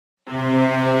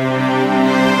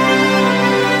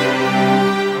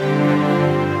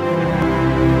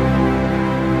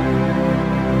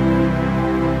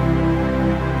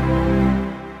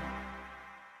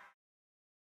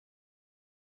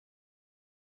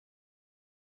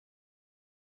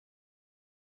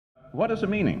what is the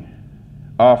meaning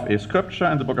of a scripture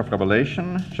in the book of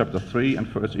Revelation, chapter 3 and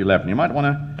verse 11? You might want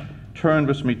to turn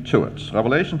with me to it.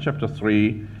 Revelation chapter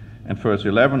 3 and verse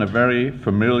 11, a very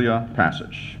familiar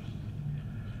passage.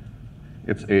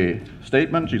 It's a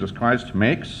statement Jesus Christ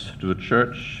makes to the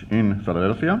church in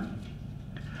Philadelphia.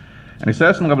 And he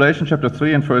says in Revelation chapter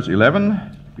 3 and verse 11,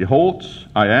 "Behold,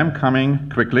 I am coming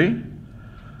quickly.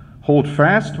 Hold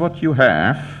fast what you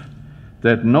have,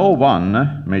 that no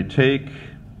one may take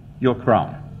your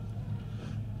crown."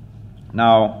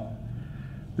 Now,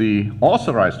 the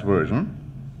authorized version,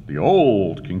 the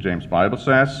old King James Bible,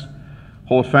 says,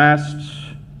 "Hold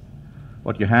fast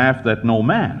what you have, that no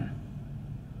man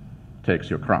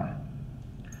takes your crown."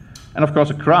 And of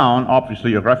course, a crown,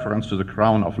 obviously a reference to the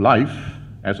crown of life,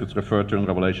 as it's referred to in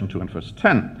Revelation 2 and verse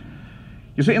 10.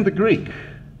 You see, in the Greek,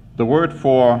 the word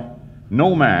for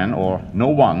no man or no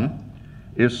one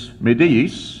is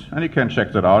medeis, and you can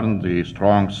check that out in the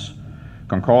Strong's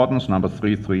Concordance, number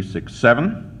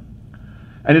 3367.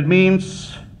 And it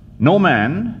means no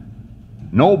man,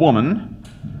 no woman,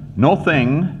 no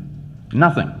thing,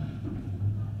 nothing.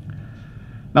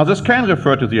 Now, this can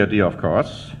refer to the idea, of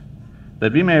course,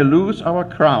 that we may lose our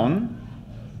crown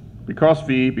because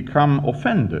we become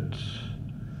offended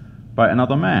by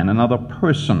another man, another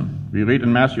person. We read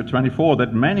in Matthew 24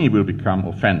 that many will become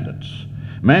offended.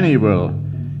 Many will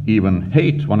even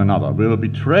hate one another, will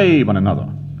betray one another.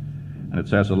 And it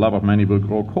says the love of many will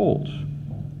grow cold.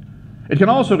 It can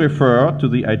also refer to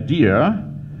the idea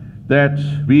that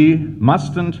we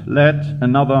mustn't let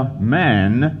another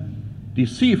man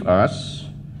deceive us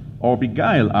or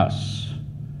beguile us.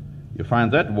 You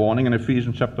find that warning in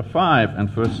Ephesians chapter 5 and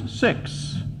verse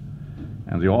 6.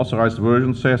 And the authorized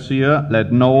version says here,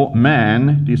 "Let no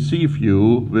man deceive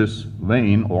you with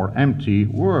vain or empty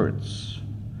words."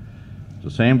 The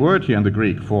same word here in the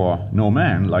Greek for no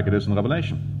man, like it is in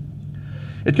Revelation.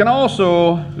 It can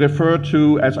also refer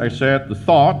to, as I said, the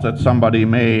thought that somebody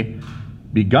may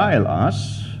beguile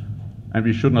us, and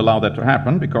we shouldn't allow that to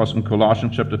happen, because in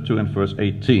Colossians chapter 2 and verse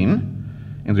 18,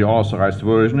 in the authorized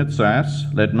version, it says,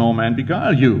 "Let no man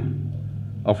beguile you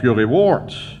of your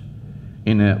reward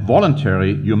in a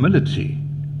voluntary humility."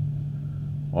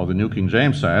 Or the New King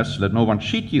James says, "Let no one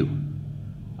cheat you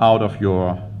out of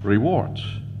your reward."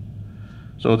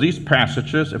 So these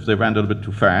passages, if they went a little bit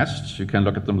too fast, you can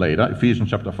look at them later.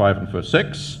 Ephesians chapter 5 and verse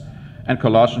 6 and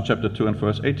Colossians chapter 2 and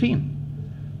verse 18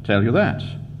 tell you that.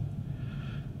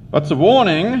 But the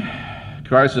warning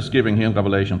Christ is giving here in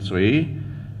Revelation 3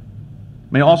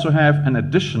 may also have an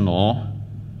additional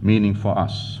meaning for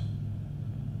us.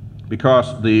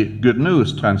 Because the Good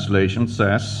News translation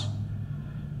says,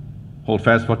 "Hold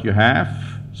fast what you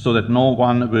have, so that no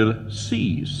one will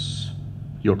seize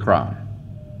your crown."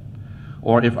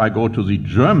 Or if I go to the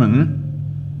German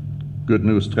Good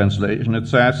News translation, it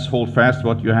says, "Hold fast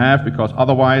what you have, because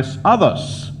otherwise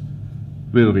others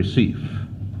will receive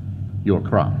your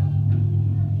crown."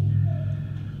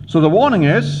 So the warning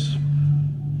is,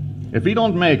 if we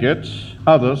don't make it,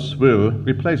 others will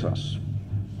replace us.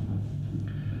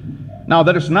 Now,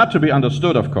 that is not to be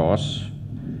understood, of course,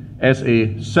 as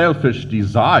a selfish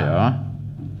desire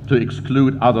to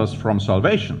exclude others from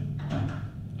salvation.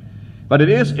 But it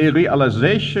is a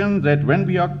realization that when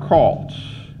we are called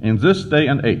in this day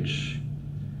and age,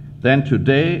 then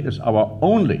today is our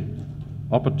only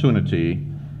opportunity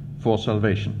for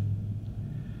salvation.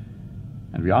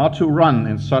 And we are to run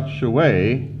in such a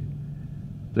way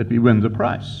that we win the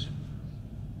prize.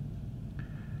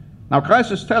 Now,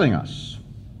 Christ is telling us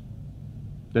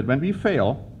that when we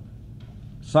fail,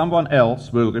 someone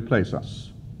else will replace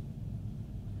us.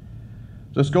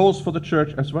 This goes for the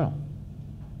church as well.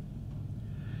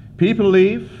 People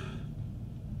leave,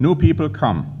 new people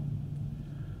come.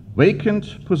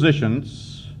 Vacant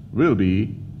positions will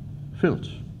be filled.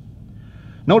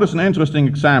 Notice an interesting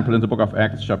example in the book of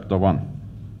Acts chapter 1.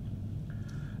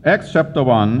 Acts chapter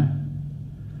 1,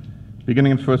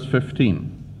 beginning in verse 15.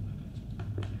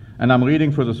 And I'm reading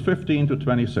verses 15 to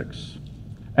 26.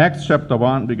 Acts chapter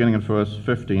 1, beginning in verse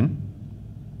 15.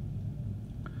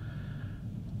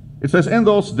 It says, "In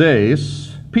those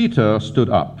days Peter stood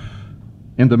up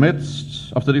in the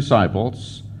midst of the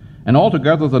disciples, and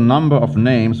altogether the number of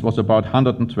names was about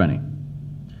 120.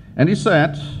 And he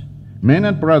said, 'Men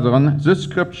and brethren, this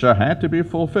scripture had to be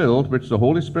fulfilled, which the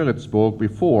Holy Spirit spoke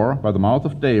before by the mouth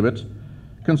of David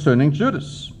concerning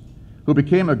Judas, who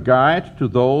became a guide to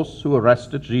those who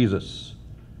arrested Jesus.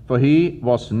 For he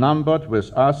was numbered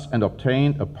with us and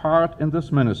obtained a part in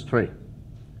this ministry.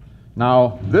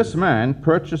 Now this man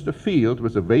purchased a field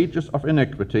with the wages of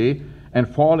iniquity, and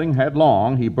falling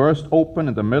headlong, he burst open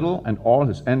in the middle, and all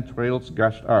his entrails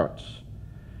gushed out.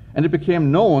 And it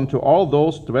became known to all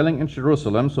those dwelling in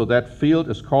Jerusalem, so that field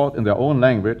is called in their own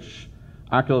language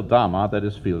Akeldama, that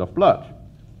is, field of blood.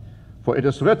 For it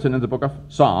is written in the book of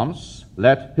Psalms,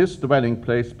 let his dwelling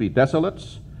place be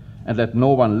desolate, and let no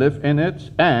one live in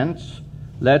it, and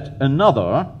let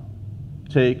another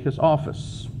take his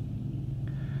office.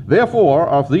 Therefore,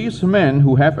 of these men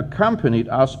who have accompanied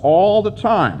us all the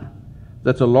time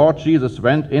that the Lord Jesus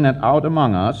went in and out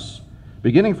among us,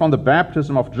 beginning from the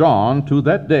baptism of John to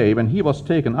that day when he was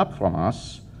taken up from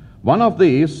us, one of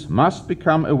these must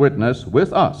become a witness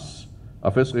with us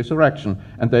of his resurrection.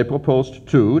 And they proposed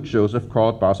two, Joseph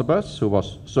called Barsabas, who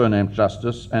was surnamed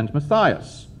Justus, and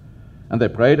Matthias. And they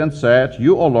prayed and said,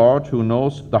 you, O Lord, who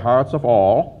knows the hearts of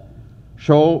all,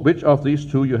 show which of these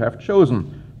two you have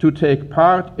chosen to take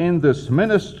part in this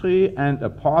ministry and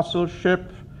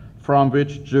apostleship from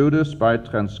which Judas by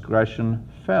transgression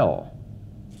fell,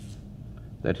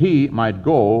 that he might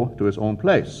go to his own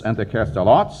place. And they cast their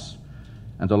lots,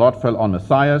 and the lot fell on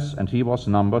Matthias, and he was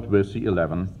numbered with the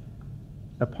 11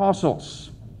 apostles.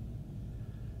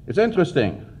 It's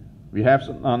interesting. We have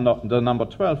the number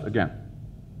 12 again.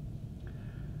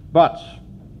 But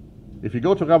if you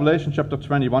go to Revelation chapter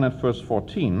 21 and verse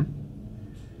 14,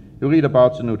 you read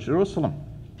about the New Jerusalem.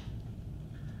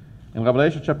 In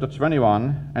Revelation chapter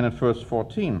 21 and in verse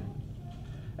 14.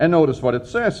 And notice what it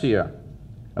says here.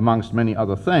 Amongst many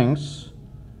other things,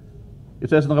 it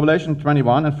says in Revelation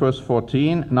 21 and verse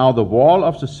 14, now the wall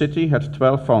of the city had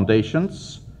 12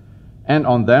 foundations, and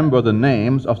on them were the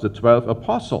names of the 12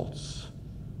 apostles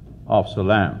of the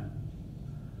Lamb.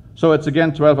 So it's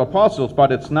again 12 apostles,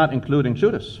 but it's not including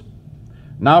Judas.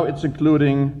 Now it's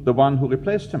including the one who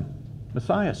replaced him,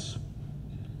 Matthias.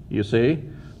 You see,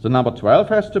 the number 12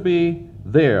 has to be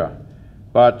there,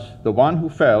 but the one who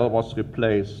fell was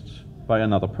replaced by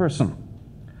another person.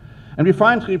 And we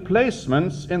find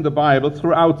replacements in the Bible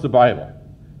throughout the Bible,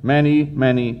 many,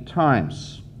 many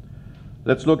times.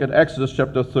 Let's look at Exodus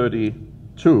chapter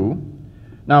 32.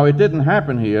 Now, it didn't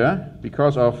happen here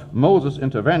because of Moses'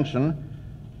 intervention,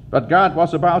 but God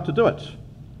was about to do it.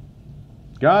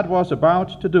 God was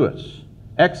about to do it.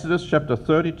 Exodus chapter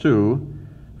 32,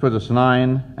 verses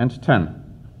 9 and 10.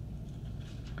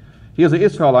 Here the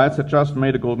Israelites had just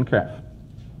made a golden calf.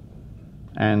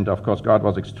 And, of course, God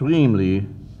was extremely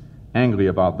angry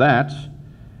about that.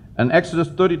 In Exodus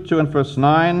 32 and verse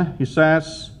 9, he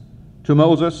says to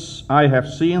Moses, I have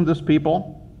seen this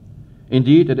people.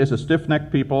 Indeed, it is a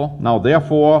stiff-necked people. Now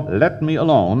therefore, let me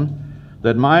alone,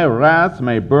 that my wrath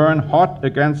may burn hot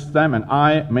against them, and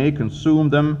I may consume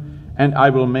them, and I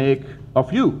will make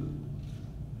of you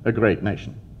a great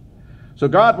nation. So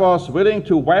God was willing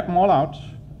to wipe them all out,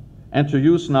 and to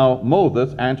use now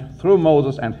Moses, and through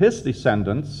Moses and his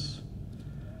descendants,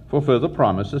 fulfill the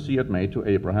promises he had made to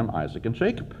Abraham, Isaac, and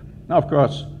Jacob. Now, of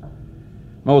course,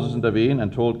 Moses intervened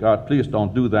and told God, please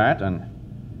don't do that, and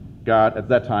God at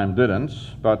that time didn't,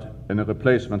 but a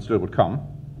replacement still would come,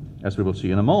 as we will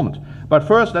see in a moment. But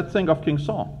first, let's think of King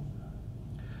Saul.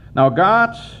 Now,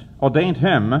 God ordained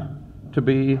him to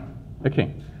be a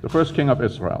king, the first king of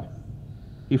Israel.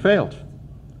 He failed,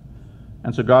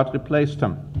 and so God replaced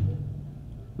him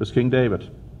with King David.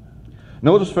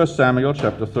 Notice 1 Samuel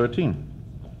chapter 13.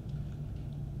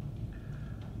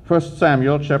 1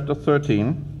 Samuel chapter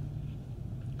 13,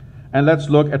 and let's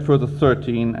look at verses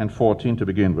 13 and 14 to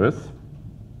begin with.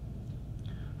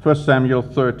 1 Samuel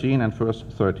 13 and verse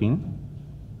 13.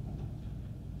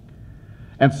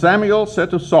 And Samuel said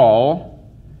to Saul,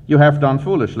 you have done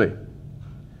foolishly.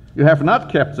 You have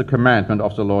not kept the commandment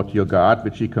of the Lord your God,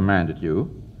 which he commanded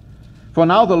you. For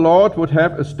now the Lord would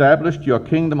have established your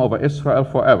kingdom over Israel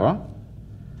forever.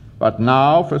 But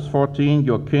now, verse 14,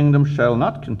 your kingdom shall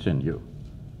not continue.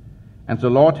 And the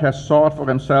Lord has sought for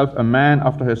himself a man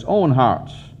after his own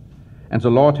heart. And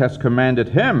the Lord has commanded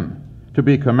him to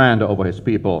be commander over his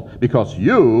people, because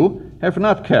you have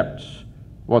not kept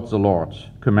what the Lord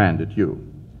commanded you.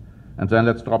 And then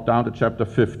let's drop down to chapter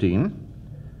 15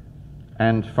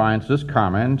 and find this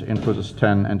comment in verses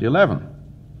 10 and 11.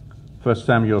 1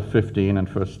 Samuel 15 and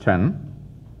verse 10.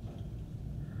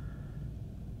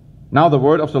 Now the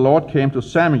word of the Lord came to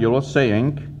Samuel,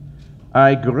 saying,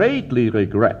 I greatly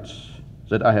regret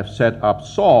that I have set up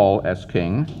Saul as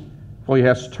king, for he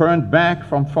has turned back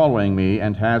from following me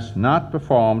and has not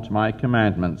performed my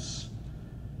commandments.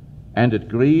 And it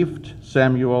grieved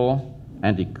Samuel,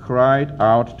 and he cried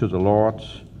out to the Lord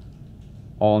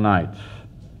all night.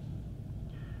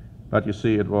 But you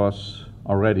see, it was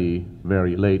already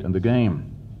very late in the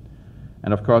game.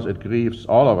 And of course, it grieves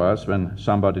all of us when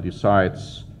somebody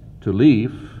decides to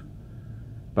leave.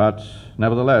 But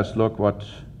nevertheless, look what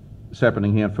is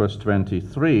happening here in verse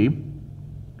 23.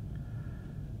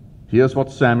 Here's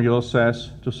what Samuel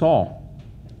says to Saul.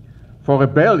 For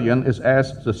rebellion is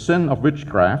as the sin of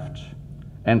witchcraft,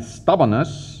 and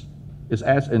stubbornness is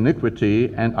as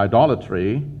iniquity and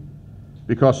idolatry.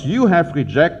 Because you have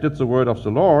rejected the word of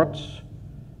the Lord,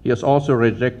 he has also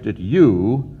rejected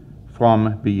you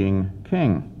from being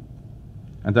king.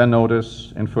 And then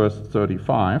notice in verse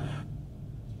 35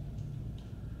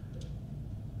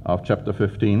 of chapter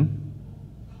 15,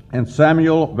 and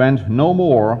Samuel went no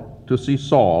more to see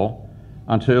Saul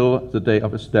until the day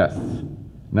of his death.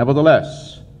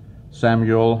 Nevertheless,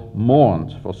 Samuel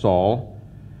mourned for Saul,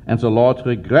 and the Lord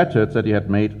regretted that he had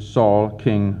made Saul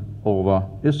king over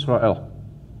Israel.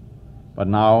 But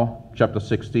now, chapter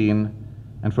 16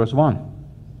 and verse 1,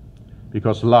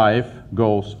 because life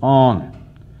goes on.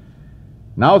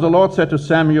 Now the Lord said to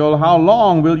Samuel, how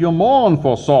long will you mourn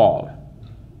for Saul,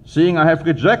 seeing I have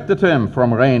rejected him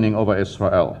from reigning over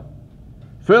Israel?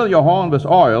 Fill your horn with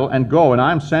oil and go, and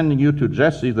I am sending you to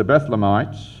Jesse the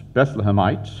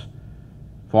Bethlehemite,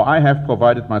 for I have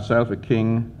provided myself a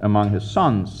king among his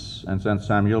sons. And then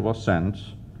Samuel was sent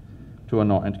to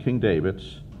anoint King David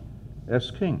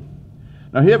as king.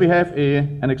 Now here we have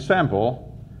an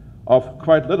example of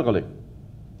quite literally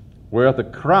where the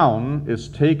crown is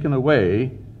taken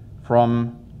away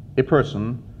from a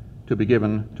person to be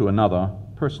given to another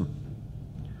person.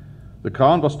 The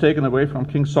crown was taken away from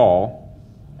King Saul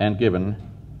and given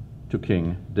to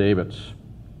King David.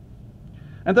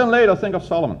 And then later, think of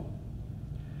Solomon.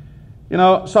 You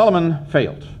know, Solomon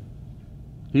failed.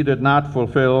 He did not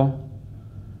fulfill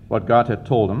what God had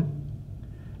told him.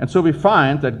 And so we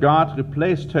find that God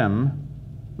replaced him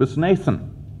with Nathan.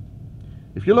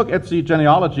 If you look at the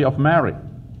genealogy of Mary,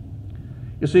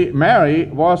 you see, Mary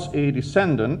was a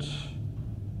descendant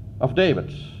of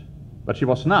David, but she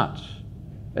was not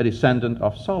a descendant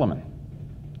of Solomon.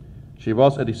 She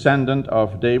was a descendant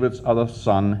of David's other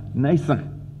son,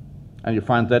 Nathan. And you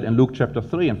find that in Luke chapter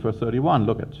 3 and verse 31.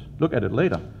 Look at it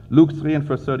later. Luke 3 and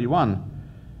verse 31.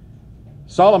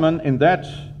 Solomon, in that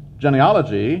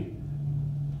genealogy,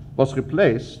 was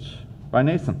replaced by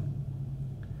Nathan.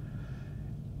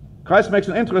 Christ makes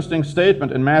an interesting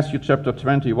statement in Matthew chapter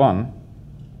 21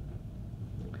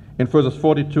 in verses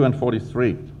 42 and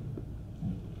 43.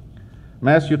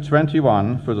 Matthew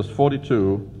 21, verses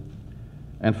 42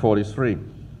 and 43.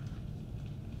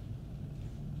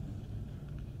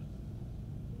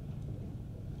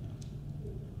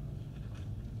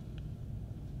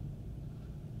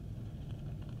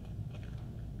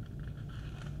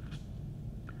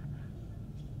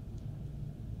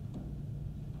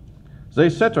 They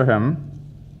said to him,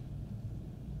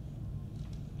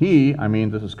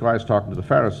 this is Christ talking to the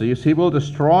Pharisees, he will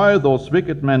destroy those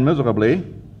wicked men miserably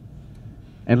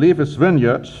and leave his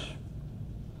vineyard.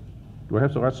 Do I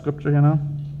have the right scripture here now?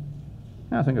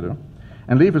 Yeah, I think I do.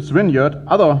 And leave his vineyard to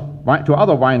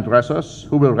other vine dressers,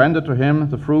 who will render to him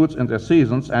the fruits in their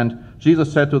seasons. And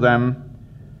Jesus said to them,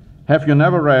 have you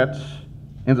never read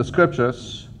in the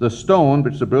scriptures, the stone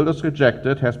which the builders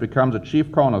rejected has become the chief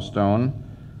cornerstone?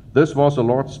 This was the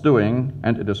Lord's doing,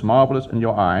 and it is marvelous in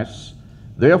your eyes.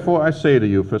 Therefore I say to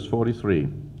you, verse 43,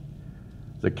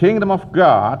 the kingdom of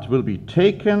God will be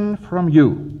taken from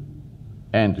you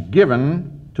and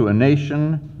given to a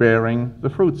nation bearing the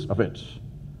fruits of it.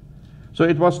 So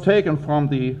it was taken from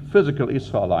the physical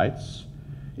Israelites.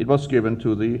 It was given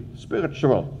to the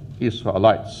spiritual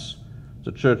Israelites,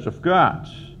 the church of God,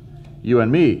 you and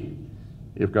me,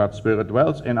 if God's Spirit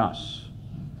dwells in us.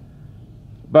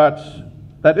 But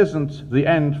that isn't the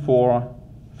end for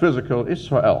physical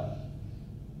Israel,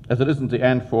 as it isn't the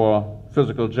end for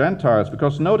physical Gentiles,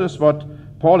 because notice what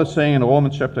Paul is saying in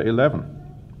Romans chapter 11.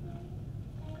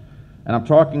 And I'm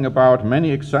talking about many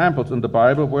examples in the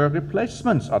Bible where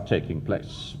replacements are taking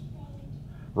place.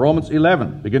 Romans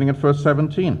 11, beginning at verse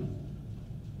 17.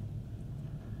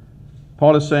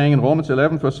 Paul is saying in Romans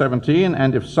 11, verse 17,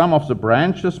 and if some of the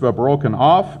branches were broken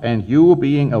off, and you,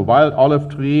 being a wild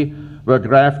olive tree, were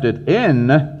grafted in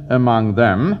among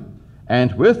them,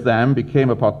 and with them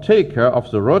became a partaker of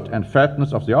the root and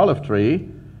fatness of the olive tree,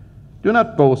 do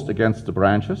not boast against the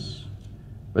branches.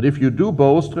 But if you do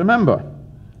boast, remember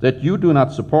that you do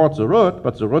not support the root,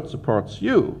 but the root supports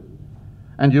you.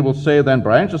 And you will say, then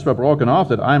branches were broken off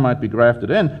that I might be grafted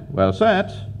in. Well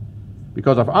said.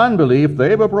 Because of unbelief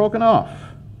they were broken off.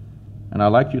 And I'd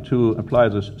like you to apply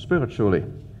this spiritually.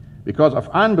 Because of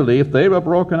unbelief they were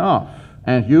broken off.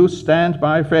 And you stand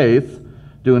by faith.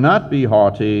 Do not be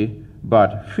haughty,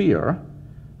 but fear.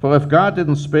 For if God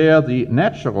didn't spare the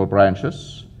natural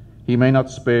branches, he may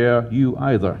not spare you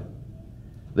either.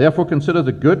 Therefore consider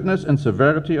the goodness and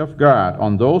severity of God.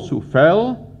 On those who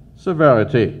fell,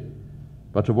 severity.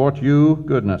 but toward you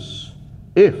goodness,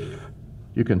 if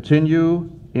you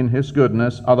continue in his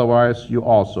goodness, otherwise you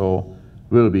also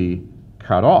will be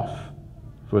cut off.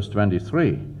 Verse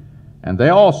 23. And they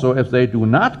also, if they do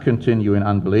not continue in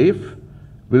unbelief,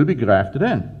 will be grafted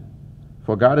in,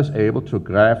 for God is able to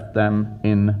graft them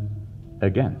in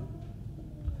again.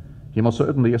 He most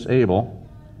certainly is able,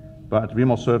 but we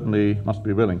most certainly must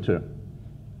be willing to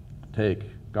take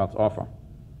God's offer.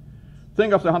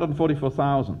 Think of the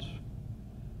 144,000.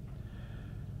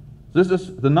 This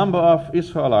is the number of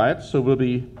Israelites who will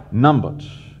be numbered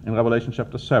in Revelation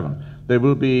chapter 7. They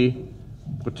will be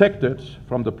protected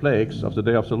from the plagues of the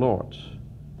day of the Lord.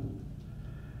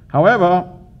 However,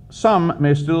 some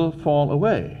may still fall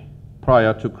away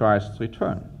prior to Christ's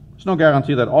return. There's no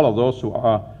guarantee that all of those who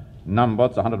are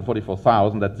numbered, the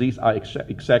 144,000, that these are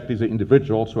exactly the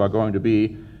individuals who are going to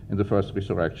be in the first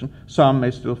resurrection. Some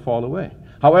may still fall away.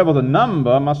 However, the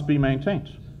number must be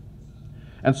maintained.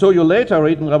 And so you later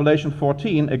read in Revelation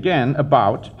 14 again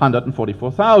about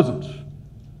 144,000.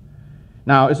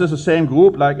 Now, is this the same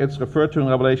group like it's referred to in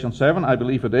Revelation 7? I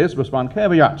believe it is, with one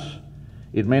caveat.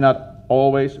 It may not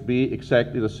always be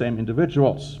exactly the same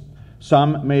individuals.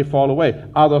 Some may fall away.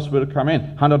 Others will come in.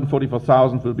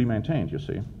 144,000 will be maintained, you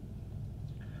see.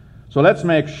 So let's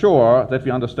make sure that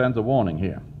we understand the warning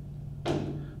here.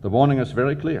 The warning is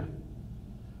very clear.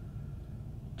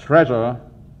 Treasure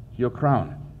your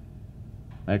crown.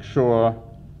 Make sure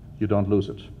you don't lose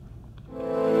it.